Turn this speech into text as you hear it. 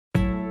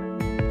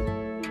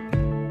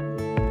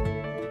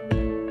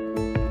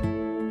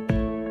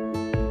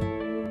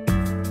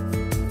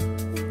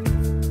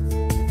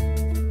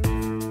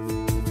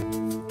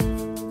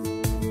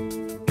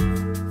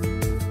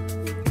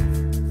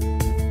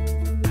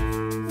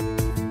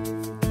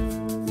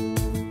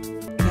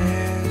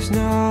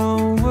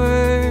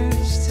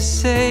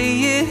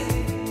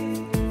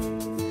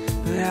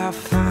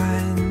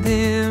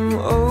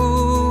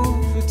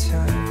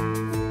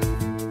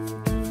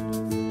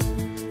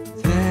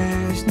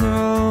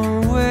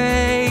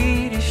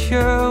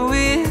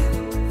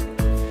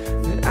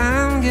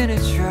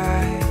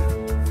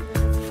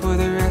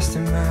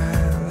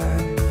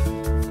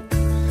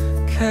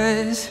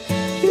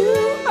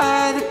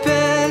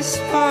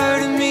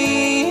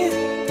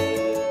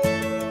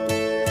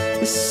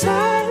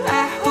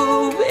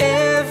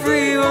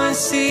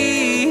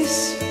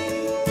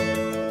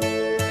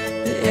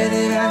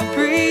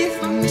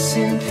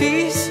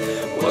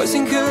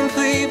wasn't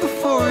complete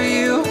before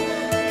you.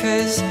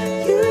 'Cause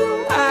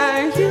you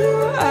are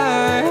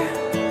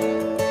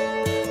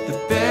the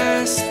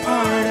best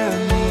part of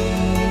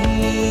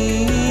me.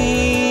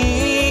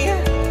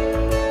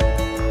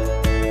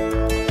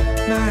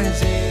 My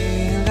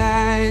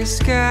daylight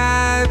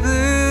sky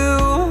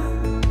blue,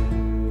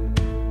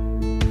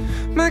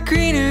 my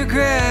greener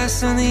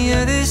grass on the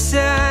other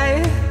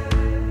side.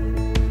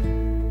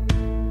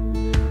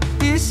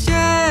 It's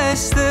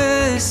just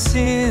the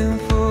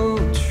simple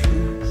truth.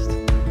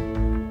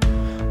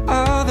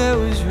 All that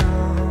was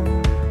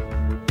wrong,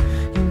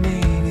 you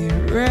made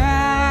it right.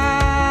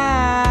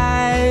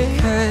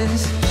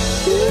 'Cause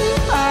you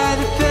are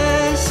the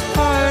best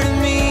part of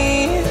me.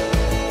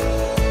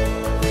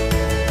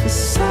 The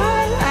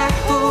side I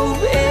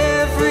hope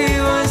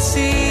everyone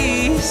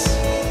sees.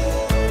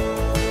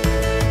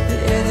 The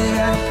air that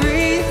I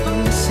breathe, I'm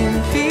missing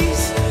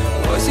peace.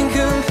 Wasn't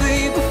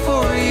complete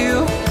before you.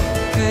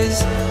 'Cause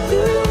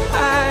you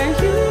are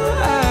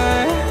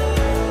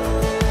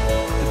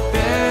the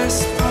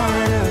best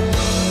part of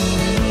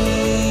me.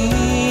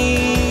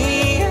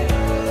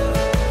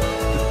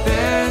 The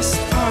best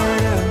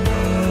part of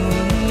me.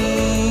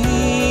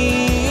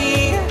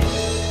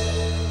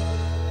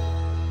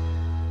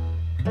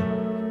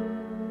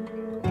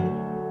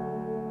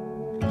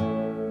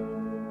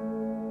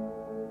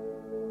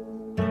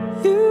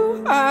 You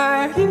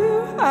are,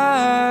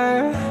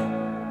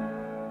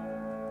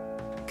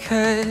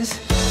 'cause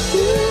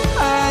you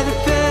are the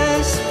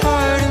best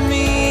part of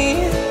me.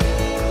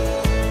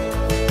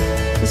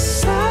 The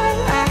side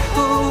I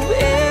hope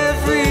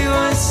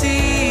everyone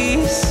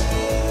sees.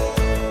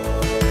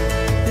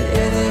 The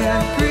air that I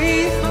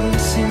breathe, I'm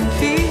missing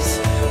peace.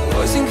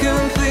 Wasn't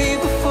complete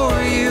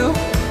before you.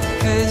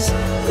 'Cause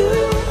you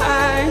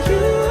are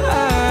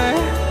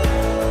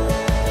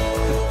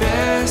the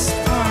best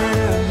part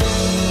of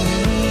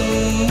me.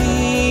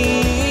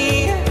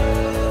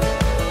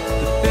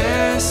 The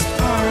best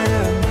part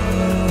of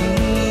me.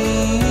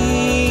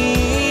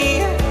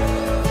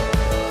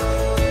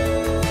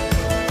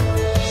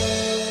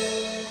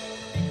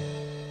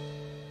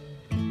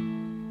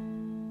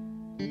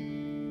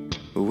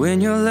 When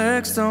your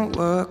legs don't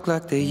work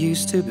like they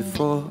used to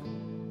before,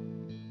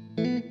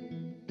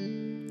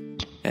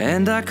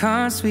 and I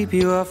can't sweep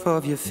you off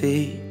of your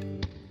feet,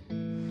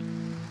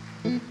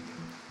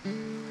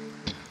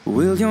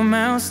 will your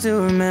mouth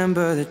still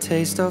remember the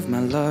taste of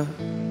my love?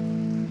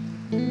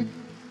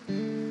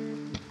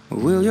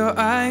 Will your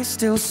eyes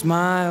still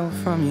smile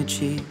from your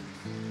cheek?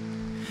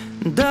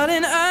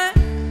 Darling, I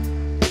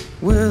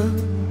will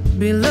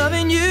be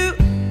loving you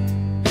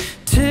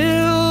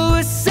till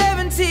we're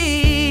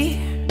 70.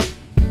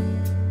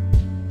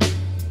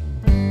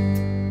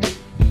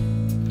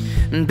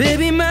 And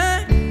baby,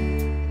 my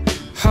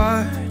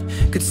heart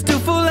could still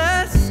fall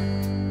as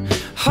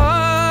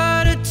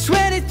hard at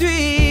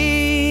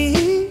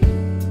 23.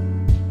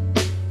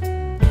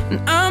 And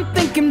I'm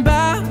thinking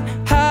about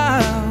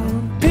how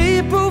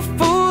people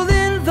fall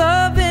in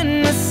love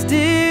in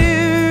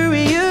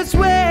mysterious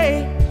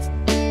ways.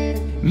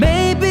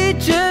 Maybe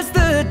just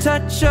the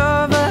touch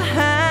of a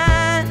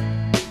hand.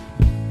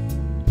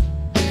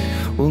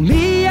 Well,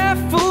 me, I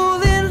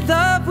fall in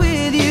love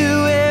with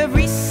you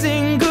every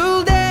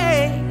single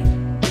day.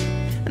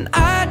 And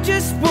I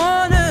just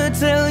wanna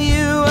tell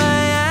you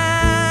I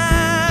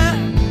am.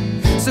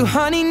 So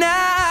honey,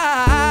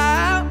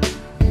 now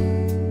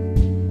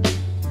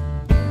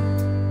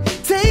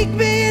take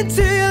me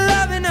into your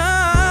loving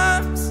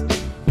arms.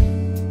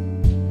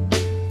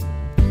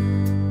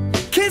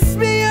 Kiss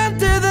me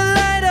under the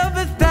light of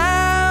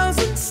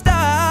 1,000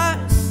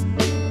 stars.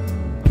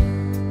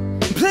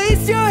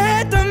 Place your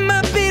head on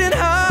my beating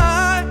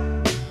heart.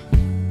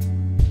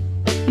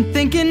 I'm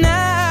thinking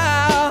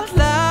out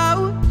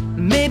loud,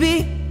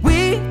 maybe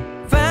we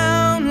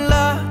found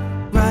love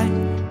right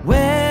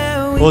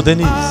where we Ô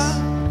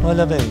Denise,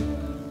 olha bem,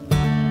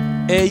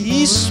 é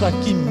isso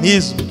aqui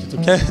mesmo que tu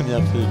quer,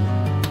 minha filha?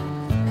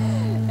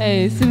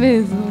 É esse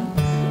mesmo.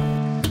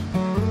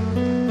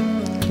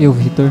 Eu,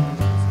 Vitor,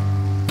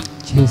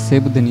 te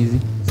recebo, Denise,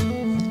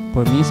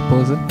 por minha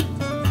esposa,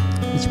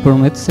 e te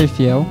prometo ser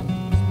fiel,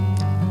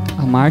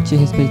 amar-te e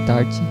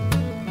respeitar-te,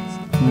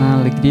 na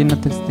alegria e na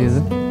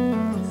tristeza,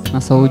 na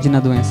saúde e na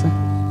doença,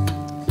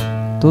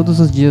 todos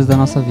os dias da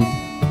nossa vida.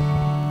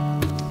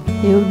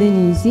 Eu,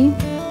 Denise,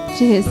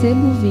 te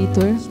recebo,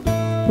 Vitor,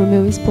 por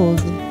meu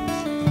esposo,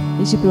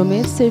 e te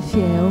prometo ser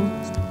fiel,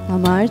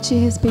 amar-te e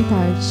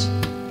respeitar-te,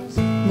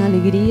 na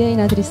alegria e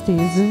na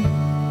tristeza,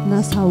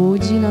 na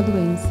saúde e na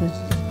doença,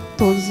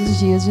 todos os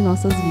dias de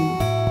nossas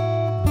vidas.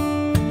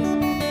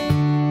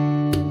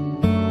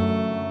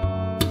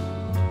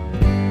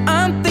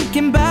 I'm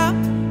thinking about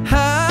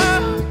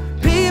how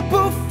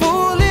people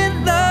fall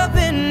in love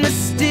in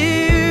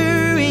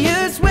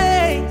mysterious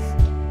ways.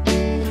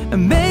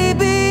 And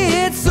maybe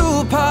it's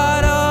all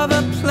part of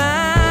a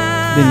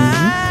plan.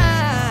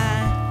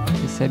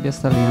 Denise, recebe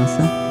esta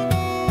aliança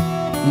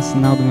em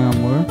sinal do meu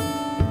amor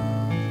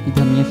e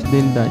da minha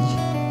fidelidade.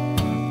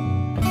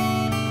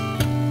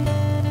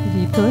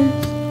 Vitor,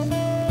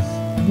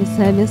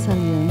 recebe essa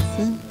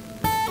aliança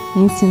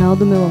em sinal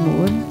do meu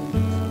amor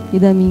e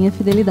da minha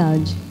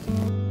fidelidade.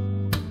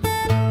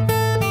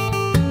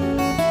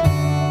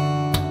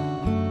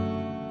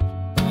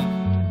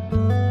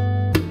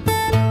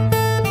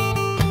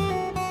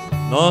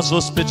 Nós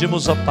vos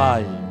pedimos, ó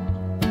Pai,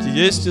 que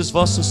estes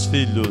vossos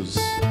filhos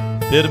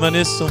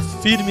permaneçam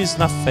firmes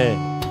na fé,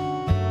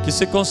 que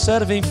se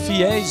conservem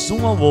fiéis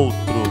um ao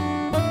outro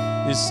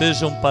e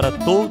sejam para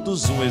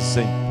todos um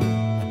exemplo.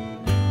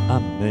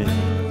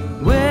 Amém.